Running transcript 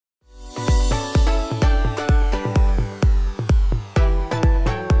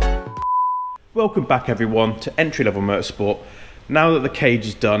Welcome back everyone to entry-level motorsport. Now that the cage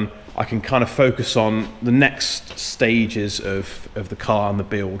is done, I can kind of focus on the next stages of the car and the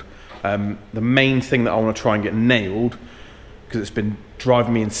build. The main thing that I want to try and get nailed, because it's been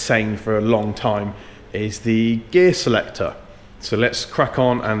driving me insane for a long time, is the gear selector. So let's crack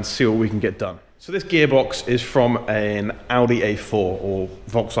on and see what we can get done. So this gearbox is from an Audi A4 or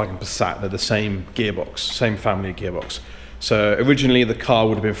Volkswagen Passat. They're the same gearbox, same family of gearbox. So originally the car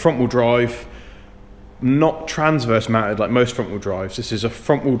would have been front-wheel drive, not transverse mounted like most front-wheel drives. This is a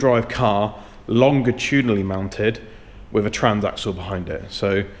front-wheel drive car, longitudinally mounted with a transaxle behind it.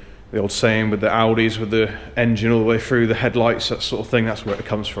 So the old saying with the Audis, with the engine all the way through the headlights, that sort of thing, that's where it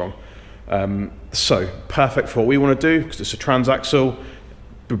comes from. So perfect for what we want to do, because it's a transaxle,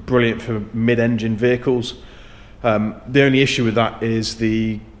 brilliant for mid-engine vehicles. The only issue with that is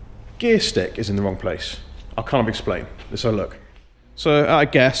the gear stick is in the wrong place. I'll kind of explain. Let's have a look. So I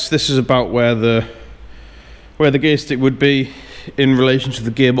guess this is about where the gear stick would be in relation to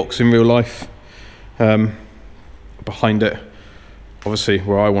the gearbox in real life. Behind it, obviously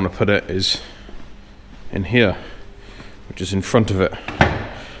where I want to put it is in here, which is in front of it.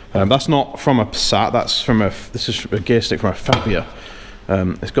 That's not from a Passat, this is a gear stick from a Fabia.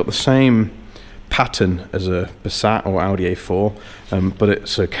 It's got the same pattern as a Passat or Audi A4, but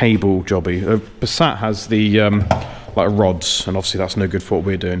it's a cable jobby. A Passat has the like rods, and obviously that's no good for what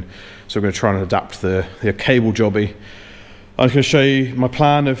we're doing. So we're going to try and adapt the cable jobby. I'm going to show you my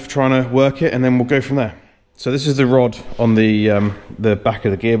plan of trying to work it, and then we'll go from there. So this is the rod on the back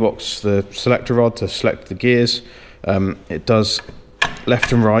of the gearbox, the selector rod to select the gears. It does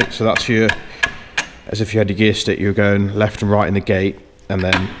left and right, so that's as if you had your gear stick, you're going left and right in the gate, and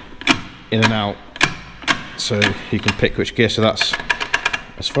then in and out, so you can pick which gear. So that's,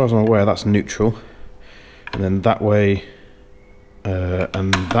 as far as I'm aware, that's neutral, and then that way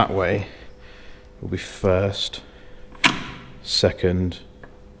and that way will be first, second,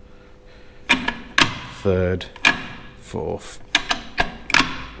 third, fourth,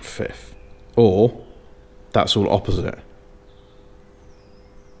 fifth, or that's all opposite.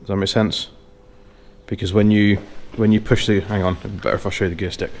 Does that make sense? Because when you push the, hang on, it'd be better if I show you the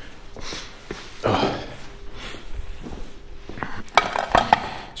gear stick. Oh.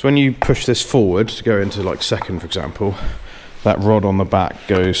 So when you push this forward to go into like second, for example, that rod on the back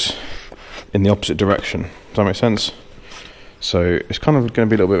goes in the opposite direction. Does that make sense? So it's kind of going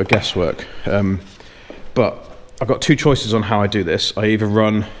to be a little bit of guesswork. But I've got two choices on how I do this. I either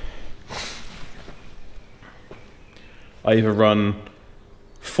run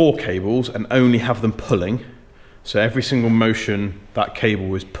 4 cables and only have them pulling. So every single motion that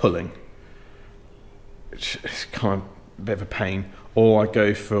cable is pulling. It's kind of a bit of a pain. Or I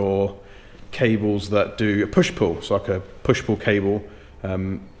go for cables that do a push-pull, so like a push-pull cable.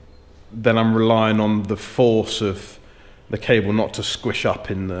 Then I'm relying on the force of the cable not to squish up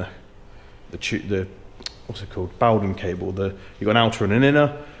in the what's it called, Bowden cable. You've got an outer and an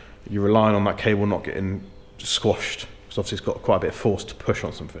inner. You're relying on that cable not getting squashed, because obviously it's got quite a bit of force to push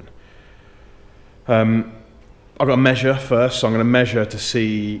on something. I've got to measure first, so I'm going to measure to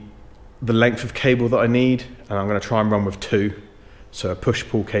see the length of cable that I need, and I'm going to try and run with 2. So a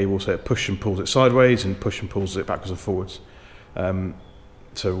push-pull cable, so it pushes and pulls it sideways and push and pulls it backwards and forwards.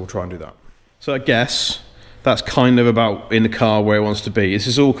 So we'll try and do that. So I guess that's kind of about in the car where it wants to be. This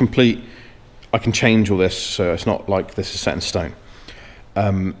is all complete. I can change all this, so it's not like this is set in stone.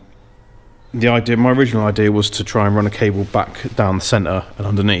 My original idea was to try and run a cable back down the centre and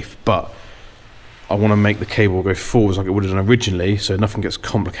underneath, but I want to make the cable go forwards like it would have done originally, so nothing gets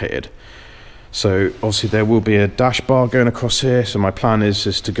complicated. So obviously there will be a dash bar going across here, so my plan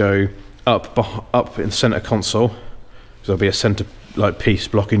is to go up in the centre console, because there'll be a centre like piece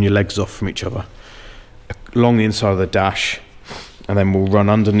blocking your legs off from each other, along the inside of the dash, and then we'll run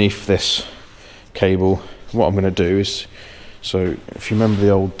underneath this cable. What I'm going to do is, so if you remember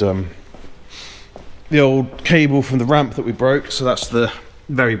the old cable from the ramp that we broke, so that's the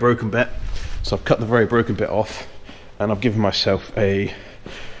very broken bit. So I've cut the very broken bit off, and I've given myself a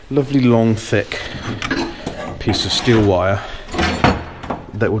lovely long thick piece of steel wire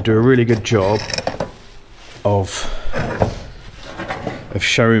that will do a really good job of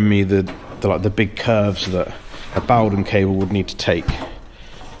showing me the big curves that a Bowden cable would need to take.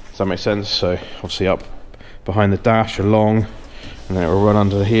 Does that make sense? So obviously up behind the dash, along, and then it will run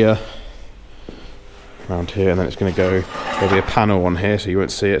under here, around here, and then it's going to go, there'll be a panel on here so you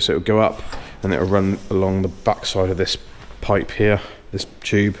won't see it, so it'll go up and it'll run along the back side of this pipe here, this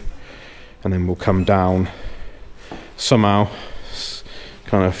tube, and then we'll come down somehow,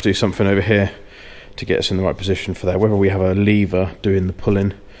 kind of do something over here to get us in the right position for there. Whether we have a lever doing the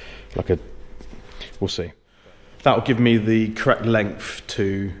pulling, like a we'll see. That'll give me the correct length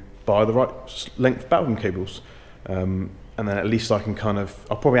to buy the right length Balcon cables. And then at least I can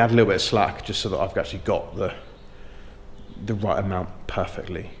I'll probably add a little bit of slack just so that I've actually got the right amount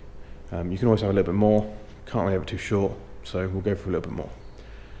perfectly. You can always have a little bit more, can't really have it too short, so we'll go for a little bit more.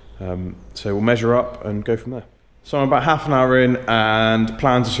 So we'll measure up and go from there. So I'm about half an hour in and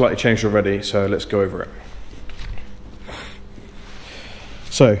plans are slightly changed already, so let's go over it.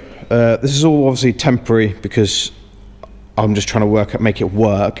 So this is all obviously temporary because I'm just trying to make it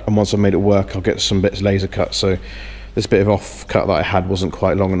work, and once I've made it work I'll get some bits laser cut. So this bit of off cut that I had wasn't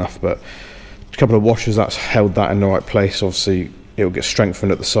quite long enough, but a couple of washers that's held that in the right place. Obviously it'll get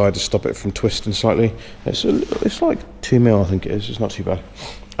strengthened at the side to stop it from twisting slightly. It's like 2 mil I think it is, it's not too bad.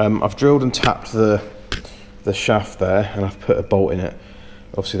 I've drilled and tapped the shaft there and I've put a bolt in it.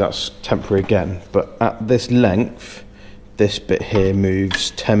 Obviously that's temporary again, but at this length this bit here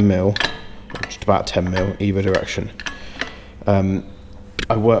moves 10 mil, just about 10 mil either direction.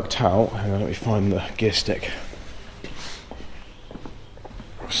 I worked out, hang on, let me find the gear stick.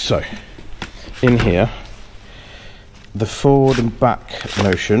 So in here, the forward and back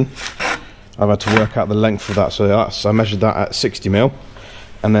motion, I've had to work out the length of that. So I measured that at 60 mil,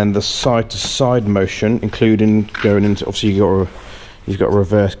 and then the side to side motion, including going into, obviously you've got a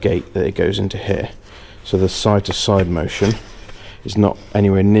reverse gate that it goes into here. So the side to side motion is not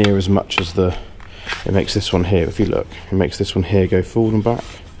anywhere near as much as it makes this one here. If you look, it makes this one here go forward and back.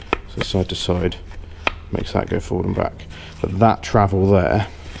 So side to side makes that go forward and back. But that travel there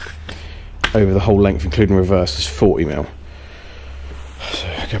over the whole length, including reverse, is 40 mil. So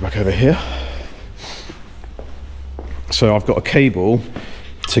I go back over here. So I've got a cable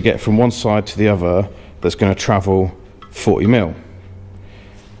to get from one side to the other that's going to travel 40 mil.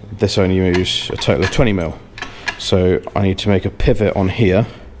 This only moves a total of 20 mil. So I need to make a pivot on here,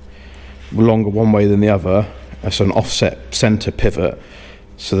 longer one way than the other, so an offset center pivot,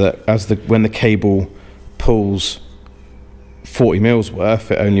 so that when the cable pulls 40 mils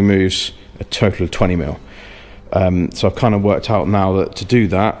worth, it only moves a total of 20 mil. So I've kind of worked out now that to do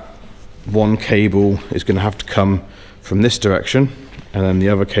that, one cable is going to have to come from this direction, and then the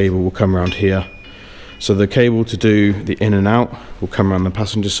other cable will come around here. So the cable to do the in and out will come around the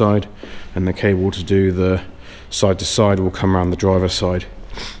passenger side, and the cable to do the side to side will come around the driver's side,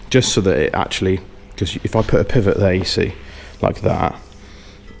 just so that it actually, because if I put a pivot there, you see, like that,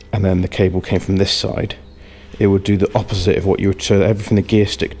 and then the cable came from this side, it would do the opposite of what you would, so everything the gear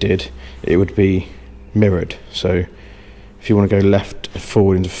stick did, it would be mirrored. So if you want to go left and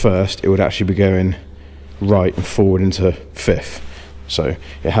forward into first, it would actually be going right and forward into fifth. So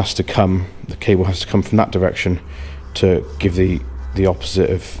it has to come, the cable has to come from that direction to give the opposite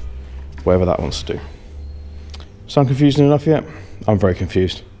of whatever that wants to do. Sound confusing enough yet? I'm very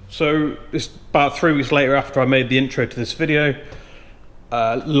confused. So it's about 3 weeks later after I made the intro to this video.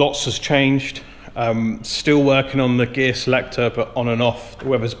 Lots has changed. Still working on the gear selector, but on and off. The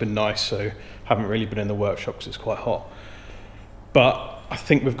weather's been nice, so haven't really been in the workshop because it's quite hot. But I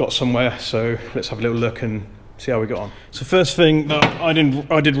think we've got somewhere, so let's have a little look and see how we got on. So first thing that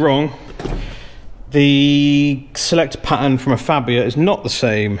I did wrong, the selector pattern from a Fabia is not the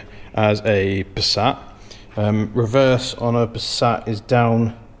same as a Passat. Reverse on a Passat is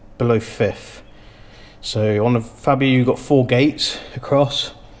down below fifth. So on a Fabia you've got 4 gates across,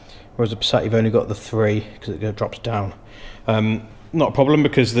 whereas a Passat you've only got the 3 because it drops down. Not a problem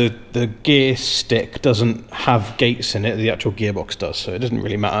because the gear stick doesn't have gates in it, the actual gearbox does, so it doesn't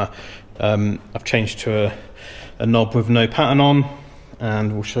really matter. I've changed to a knob with no pattern on,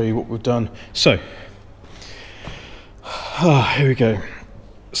 and we'll show you what we've done. So here we go.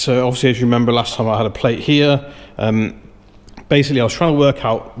 So obviously, as you remember, last time I had a plate here. Basically I was trying to work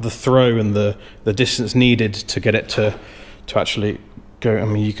out the throw and the distance needed to get it to actually go. I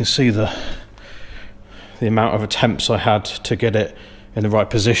mean, you can see the amount of attempts I had to get it in the right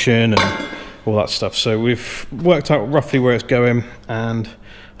position and all that stuff. So we've worked out roughly where it's going, and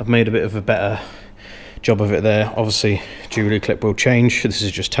I've made a bit of a better job of it there. Obviously Jubilee clip will change, this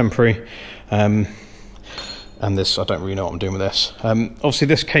is just temporary, and this, I don't really know what I'm doing with this. Obviously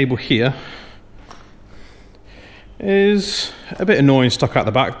this cable here is a bit annoying stuck out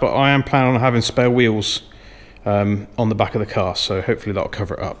the back, but I am planning on having spare wheels on the back of the car, so hopefully that'll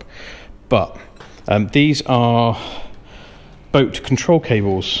cover it up. But these are boat control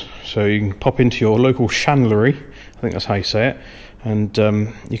cables, so you can pop into your local chandlery, I think that's how you say it, and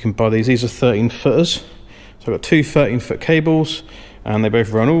you can buy these. These are 13 footers, so I've got 2 13-foot cables, and they both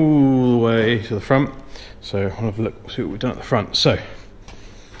run all the way to the front. So I'll have a look, see what we've done at the front. So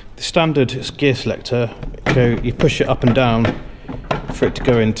the standard gear selector, you push it up and down for it to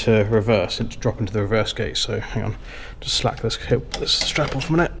go into reverse and to drop into the reverse gate. So hang on, just slack this strap off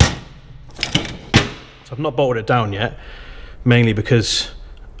a minute. So I've not bolted it down yet, mainly because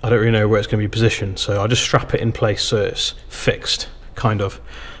I don't really know where it's going to be positioned, so I'll just strap it in place so it's fixed, kind of.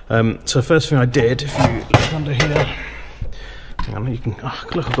 So the first thing I did, if you look under here, hang on, you can look,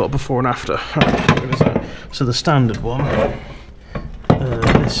 I've got a before and after. What is that? So the standard one,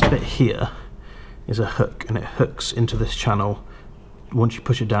 this bit here is a hook, and it hooks into this channel once you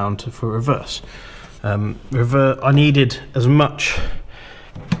push it down for reverse. I needed as much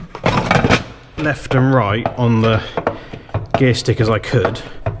left and right on the gear stick as I could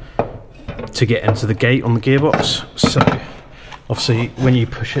to get into the gate on the gearbox. So obviously when you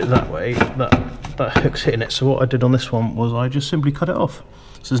push it that way, that hook's hitting it. So what I did on this one was I just simply cut it off.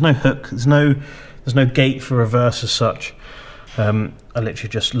 So there's no hook, there's no gate for reverse as such. I literally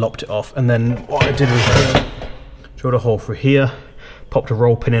just lopped it off, and then what I did was drilled a hole through here, popped a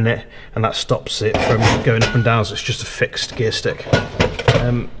roll pin in it, and that stops it from going up and down, so it's just a fixed gear stick.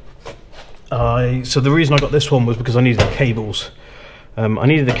 So the reason I got this one was because I needed the cables. I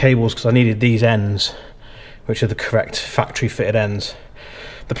needed the cables because I needed these ends, which are the correct factory fitted ends.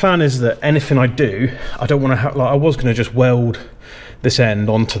 The plan is that anything I do, I don't want to have, like, I was going to just weld this end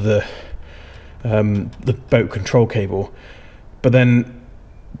onto the boat control cable, but then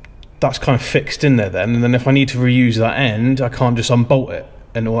that's kind of fixed in there then, and then if I need to reuse that end, I can't just unbolt it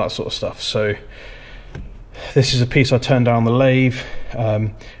and all that sort of stuff. So this is a piece I turned down the lathe,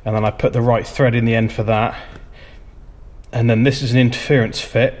 and then I put the right thread in the end for that. And then this is an interference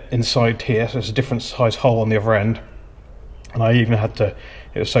fit inside here, so it's a different size hole on the other end. And I even had to,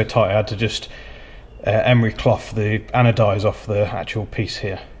 it was so tight, I had to just emery cloth the anodize off the actual piece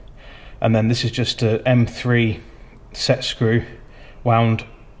here. And then this is just a M3 set screw wound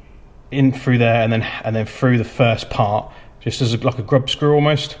in through there, and then through the first part, just as like a grub screw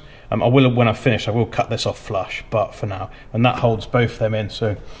almost. I will, when I finish, I will cut this off flush, but for now, and that holds both them in.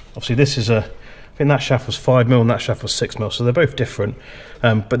 So obviously this is I think that shaft was 5mm and that shaft was 6mm, so they're both different.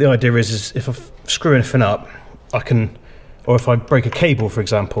 But the idea is if I screw anything up, I can, or if I break a cable, for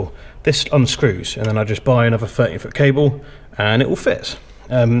example, this unscrews, and then I just buy another 13-foot cable, and it will fit.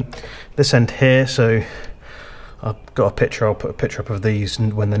 This end here, so I've got a picture, I'll put a picture up of these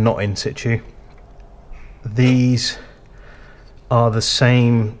when they're not in situ. These are the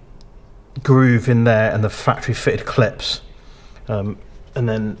same groove in there and the factory fitted clips, and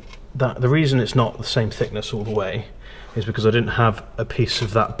then the reason it's not the same thickness all the way is because I didn't have a piece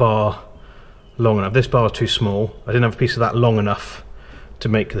of that bar long enough. This bar was too small. I didn't have a piece of that long enough to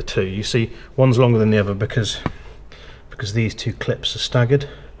make the two. You see, one's longer than the other because these two clips are staggered.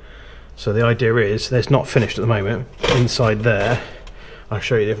 So the idea is, it's not finished at the moment. Inside there, I'll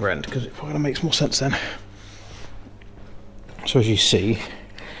show you the other end because it probably makes more sense then. So as you see,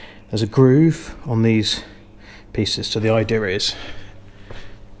 there's a groove on these pieces. So the idea is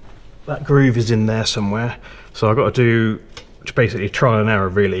that groove is in there somewhere. So I've got to do basically trial and error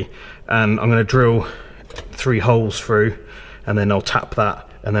really. And I'm going to drill 3 holes through, and then I'll tap that,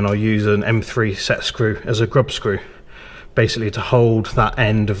 and then I'll use an M3 set screw as a grub screw, basically to hold that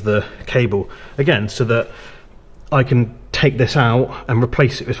end of the cable again, so that I can take this out and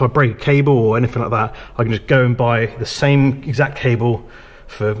replace it. If I break a cable or anything like that, I can just go and buy the same exact cable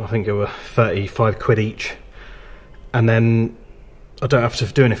for, I think it were 35 quid each, and then I don't have to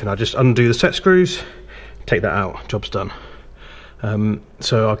do anything. I just undo the set screws, take that out, job's done.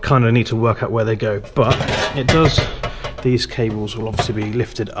 So I kind of need to work out where they go, but it does, these cables will obviously be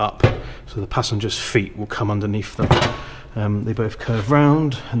lifted up, so the passenger's feet will come underneath them. They both curve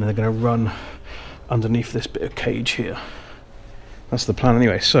round, and they're going to run underneath this bit of cage here. That's the plan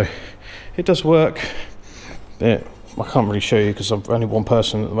anyway. So it does work. I can't really show you because I'm only one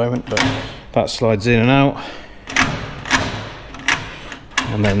person at the moment, but that slides in and out,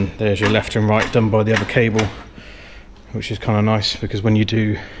 and then there's your left and right done by the other cable, which is kind of nice because when you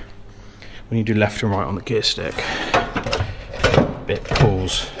do left and right on the gear stick, it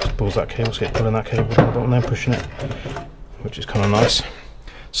pulls that cable, so it's pulling that cable down the bottom there, pushing it, which is kind of nice.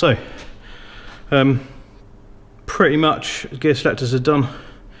 So pretty much gear selectors are done,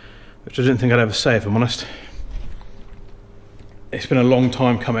 which I didn't think I'd ever say, if I'm honest. It's been a long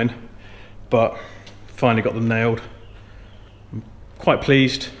time coming, but finally got them nailed. I'm quite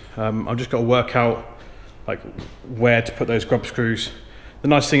pleased. I've just got to work out like where to put those grub screws. The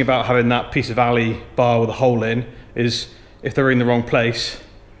nice thing about having that piece of alley bar with a hole in is if they're in the wrong place,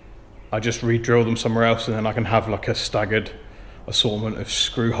 I just re-drill them somewhere else, and then I can have like a staggered assortment of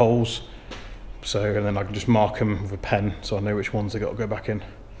screw holes. So, and then I can just mark them with a pen so I know which ones they got to go back in.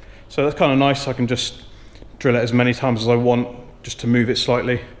 So that's kind of nice. I can just drill it as many times as I want, just to move it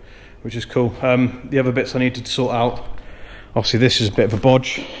slightly, which is cool. The other bits I needed to sort out, obviously this is a bit of a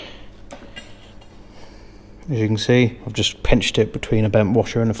bodge. As you can see, I've just pinched it between a bent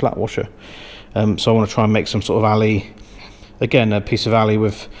washer and a flat washer. So I want to try and make some sort of alley, again a piece of alley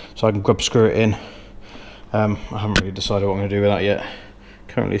with, so I can grub screw it in. I haven't really decided what I'm going to do with that yet.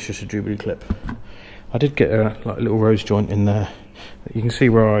 Currently it's just a doobly clip. I did get a little rose joint in there. You can see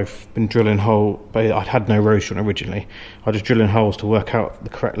where I've been drilling holes, but I had no rose joint originally. I just drilling holes to work out the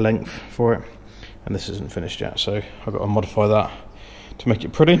correct length for it, and this isn't finished yet, so I've got to modify that to make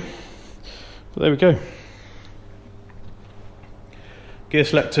it pretty. But there we go. Gear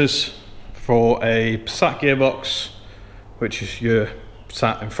selectors for a Passat gearbox, which is your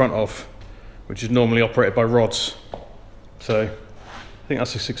sat in front of, which is normally operated by rods. So I think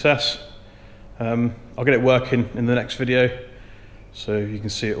that's a success. I'll get it working in the next video, so you can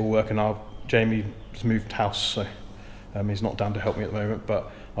see it all working. Jamie has moved house, so he's not down to help me at the moment,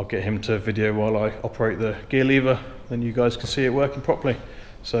 but I'll get him to video while I operate the gear lever, then you guys can see it working properly.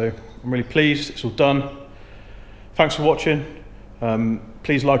 So I'm really pleased, it's all done. Thanks for watching.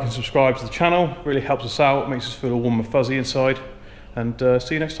 Please like and subscribe to the channel, really helps us out, makes us feel all warm and fuzzy inside, and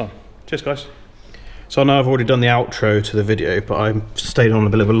see you next time. Cheers guys. So I know I've already done the outro to the video, but I stayed on a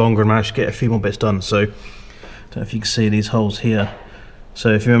bit longer and managed to get a few more bits done. So I don't know if you can see these holes here. So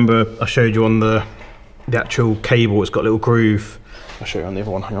if you remember, I showed you on the actual cable, it's got a little groove. I'll show you on the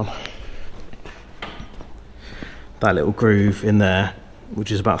other one, hang on. That little groove in there,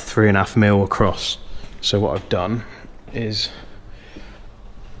 which is about 3.5 mil across. So what I've done is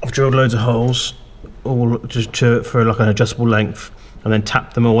I've drilled loads of holes, all just for like an adjustable length, and then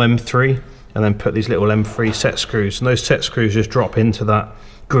tapped them all M3, and then put these little M3 set screws, and those set screws just drop into that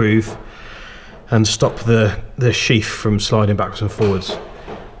groove and stop the sheath from sliding backwards and forwards.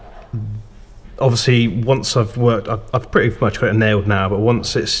 Obviously, once I've pretty much got it nailed now, but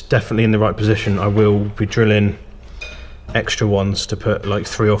once it's definitely in the right position, I will be drilling extra ones to put like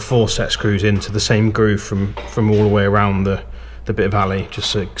 3 or 4 set screws into the same groove from all the way around the bit of alley,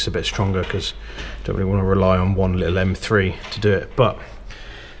 just so it's a bit stronger, because I don't really want to rely on one little M3 to do it. But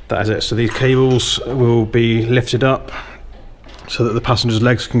that is it. So these cables will be lifted up so that the passenger's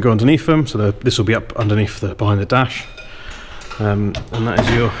legs can go underneath them, so this will be up underneath behind the dash, and that is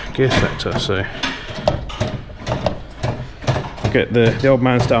your gear selector. So I'll get the old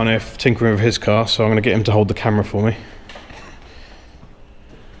man's down here tinkering with his car, so I'm going to get him to hold the camera for me.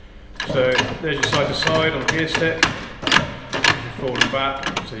 So there's your side to side on the gear stick, forward and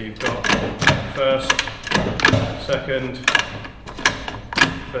back, so you've got first, second,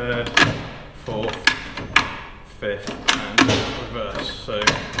 third, fourth, fifth, and reverse. So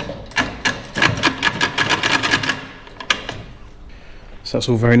that's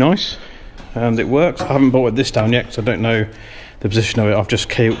all very nice, and it works. I haven't bolted this down yet because I don't know the position of it. I've just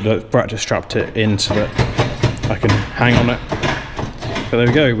Brett just strapped it in so that I can hang on it. But there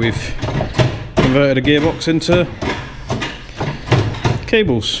we go, we've converted a gearbox into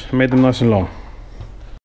cables and made them nice and long.